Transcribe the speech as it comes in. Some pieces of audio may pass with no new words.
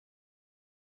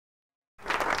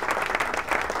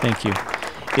Thank you.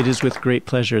 It is with great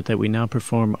pleasure that we now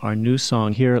perform our new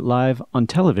song here live on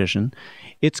television.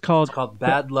 It's called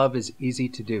Bad Love is Easy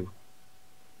to Do.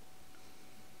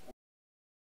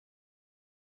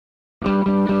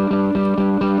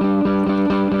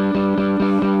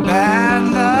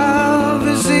 Bad love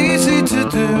is easy to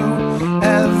do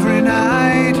every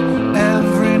night,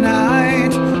 every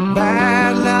night.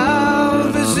 Bad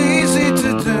love is easy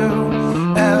to do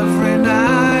every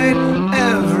night,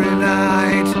 every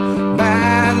night.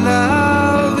 Bad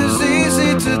love is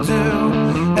easy to do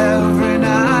every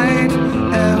night,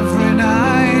 every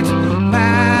night.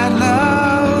 Bad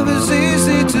love is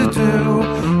easy to do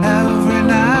every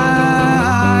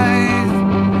night.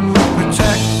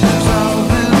 Protectors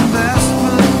of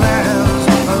investment plans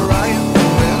are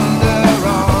rifling in their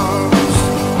arms.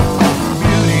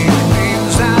 Beauty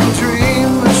queens and dream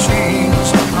machines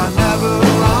are never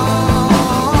wrong.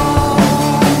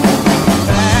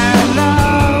 Bad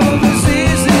love is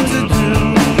easy to do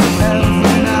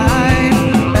every night,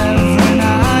 every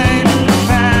night.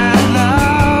 Bad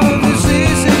love is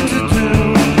easy to do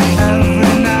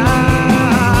every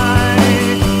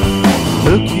night.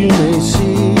 Look, you may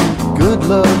see, good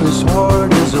love is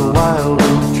hard as a wild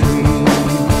oak tree.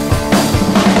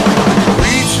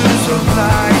 Creatures of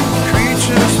light,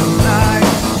 creatures of night.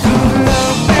 Good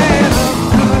love, bad love,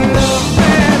 good love,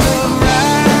 bad love,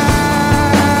 right.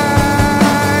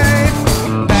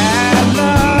 Bad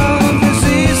love is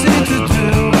easy to do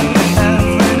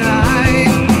every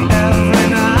night, every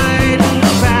night.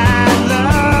 Bad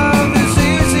love is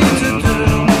easy to do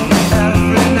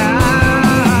every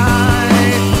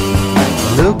night.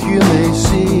 Look, you may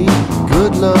see,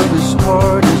 good love is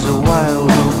hard as a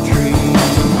wild oak tree.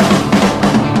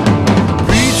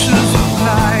 Creatures of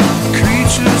light,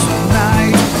 creatures of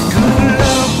night. Good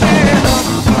love, bad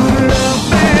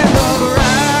love,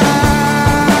 right.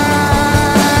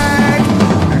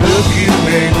 Look, you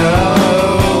may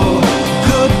know,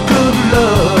 good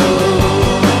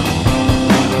love,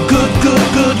 good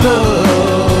love.